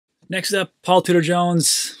Next up, Paul Tudor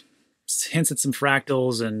Jones hints at some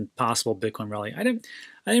fractals and possible Bitcoin rally. I didn't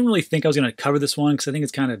really think I was going to cover this one because I think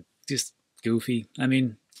it's kind of just goofy. I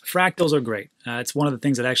mean, fractals are great. It's one of the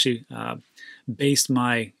things that actually based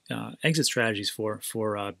my exit strategies for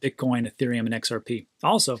Bitcoin, Ethereum, and XRP.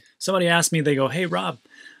 Also, somebody asked me, they go, "Hey Rob,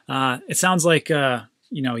 it sounds like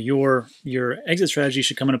your exit strategy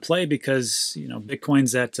should come into play because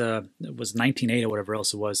Bitcoin's at it was 19.8 or whatever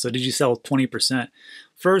else it was. So did you sell 20%?"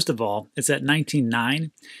 First of all, it's at 19.9,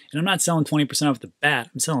 and I'm not selling 20% off the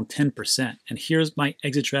bat. I'm selling 10%. And here's my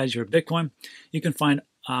exit strategy for Bitcoin. You can find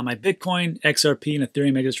my Bitcoin, XRP, and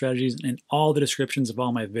Ethereum exit strategies in all the descriptions of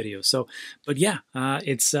all my videos. So, but yeah,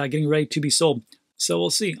 it's getting ready to be sold. So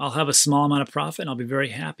we'll see. I'll have a small amount of profit, and I'll be very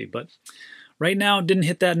happy. But right now, didn't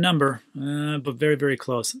hit that number, but very, very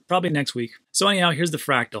close. Probably next week. So anyhow, here's the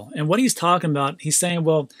fractal. And what he's talking about, he's saying,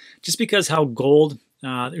 well, just because how gold,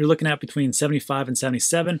 you're looking at between 75 and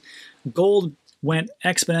 77, gold went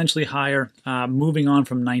exponentially higher, moving on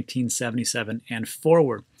from 1977 and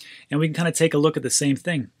forward. And we can kind of take a look at the same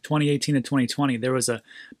thing, 2018 to 2020. There was a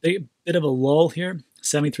bit of a lull here,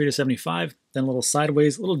 73 to 75, then a little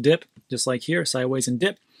sideways, a little dip, just like here, sideways and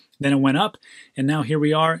dip. Then it went up, and now here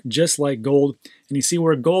we are, just like gold. And you see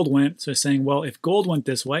where gold went. So saying, well, if gold went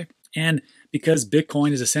this way, and because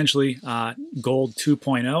Bitcoin is essentially gold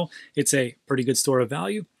 2.0, it's a pretty good store of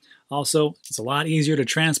value. Also, it's a lot easier to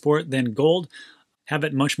transport than gold, have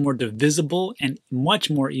it much more divisible and much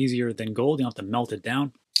more easier than gold. You don't have to melt it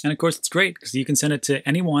down. And of course, it's great because you can send it to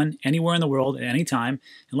anyone, anywhere in the world, at any time,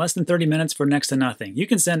 in less than 30 minutes for next to nothing. You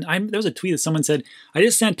can send, there was a tweet that someone said, I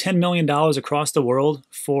just sent $10 million across the world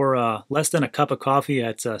for less than a cup of coffee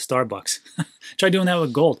at Starbucks. Try doing that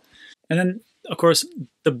with gold. And then, of course,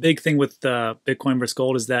 the big thing with Bitcoin versus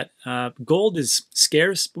gold is that gold is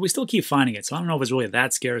scarce, but we still keep finding it. So I don't know if it's really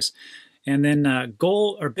that scarce. And then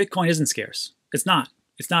gold or Bitcoin isn't scarce. It's not.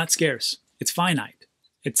 It's not scarce. It's finite.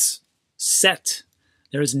 It's set.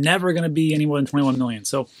 There is never going to be any more than 21 million.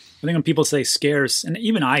 So I think when people say scarce, and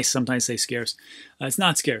even I sometimes say scarce, it's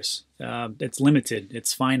not scarce. It's limited.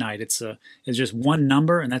 It's finite. It's just one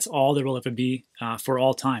number, and that's all there will ever be for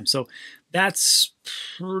all time. So that's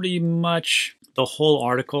pretty much the whole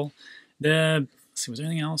article. Let's see, was there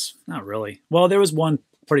anything else? Not really. Well, there was one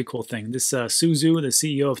pretty cool thing. This Su Zhu, the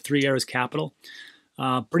CEO of Three Arrows Capital,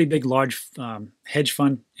 pretty big, large hedge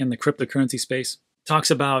fund in the cryptocurrency space,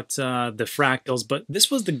 talks about the fractals, but this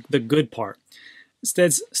was the good part.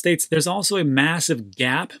 States there's also a massive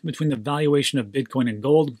gap between the valuation of Bitcoin and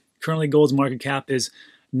gold. Currently, gold's market cap is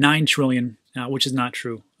 9 trillion, which is not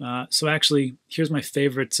true. So actually, here's my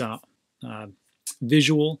favorite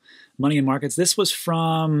visual, Money in Markets. This was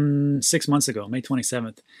from 6 months ago, May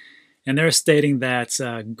 27th. And they're stating that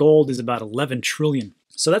gold is about 11 trillion.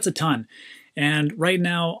 So that's a ton. And right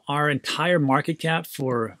now, our entire market cap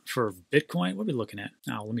for Bitcoin, what are we looking at?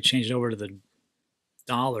 Now, let me change it over to the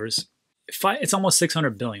dollars. It's almost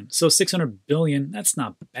 600 billion. So 600 billion, that's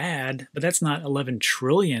not bad, but that's not 11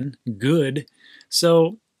 trillion good.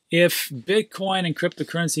 So if Bitcoin and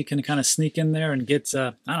cryptocurrency can kind of sneak in there and get,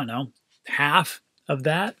 I don't know, half of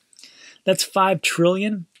that, that's 5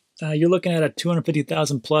 trillion. You're looking at a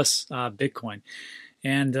 250,000 plus Bitcoin.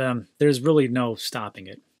 And there's really no stopping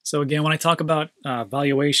it. So again, when I talk about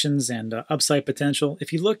valuations and upside potential,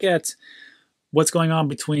 if you look at what's going on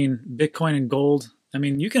between Bitcoin and gold, I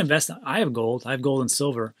mean, you can invest. I have gold and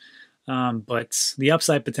silver, but the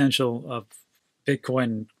upside potential of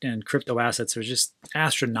Bitcoin and crypto assets are just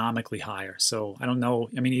astronomically higher. So I don't know.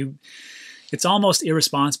 I mean, it's almost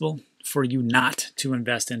irresponsible for you not to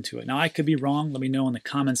invest into it. Now, I could be wrong. Let me know in the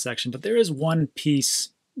comments section. But there is one piece,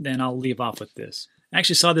 then I'll leave off with this. I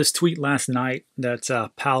actually saw this tweet last night that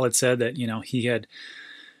Powell had said that, he had,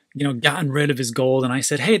 gotten rid of his gold. And I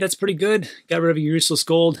said, hey, that's pretty good. Got rid of your useless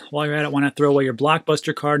gold. While you're at it, why not throw away your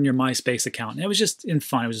Blockbuster card and your MySpace account? And it was just in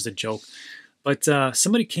fun. It was just a joke. But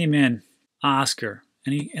somebody came in, Oscar,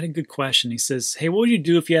 and he had a good question. He says, hey, what would you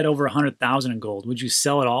do if you had over 100,000 in gold? Would you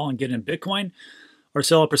sell it all and get it in Bitcoin or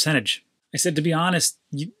sell a percentage? I said, to be honest,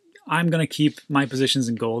 I'm going to keep my positions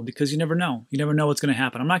in gold because you never know. You never know what's going to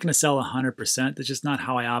happen. I'm not going to sell 100%. That's just not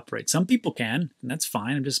how I operate. Some people can, and that's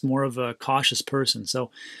fine. I'm just more of a cautious person.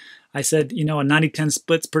 So I said, a 90-10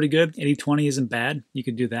 split's pretty good. 80-20 isn't bad. You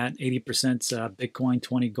could do that. 80% Bitcoin,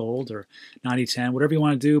 20 gold, or 90-10, whatever you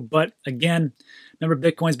want to do. But again,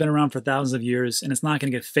 remember, Bitcoin's been around for thousands of years, and it's not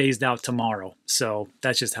going to get phased out tomorrow. So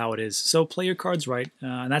that's just how it is. So play your cards right.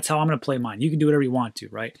 And that's how I'm going to play mine. You can do whatever you want to,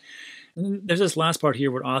 right? And then there's this last part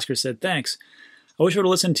here where Oscar said, thanks. I wish I would have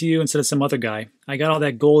listened to you instead of some other guy. I got all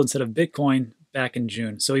that gold instead of Bitcoin back in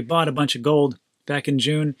June. So he bought a bunch of gold back in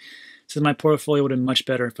June. says my portfolio would have been much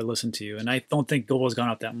better if I listened to you. And I don't think gold has gone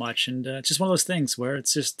up that much. And it's just one of those things where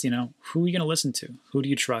it's just, who are you going to listen to? Who do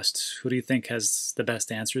you trust? Who do you think has the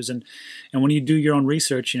best answers? And when you do your own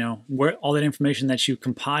research, where all that information that you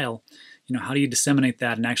compile, how do you disseminate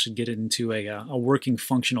that and actually get it into a working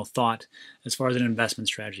functional thought as far as an investment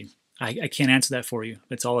strategy? I can't answer that for you.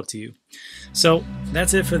 It's all up to you. So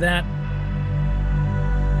that's it for that.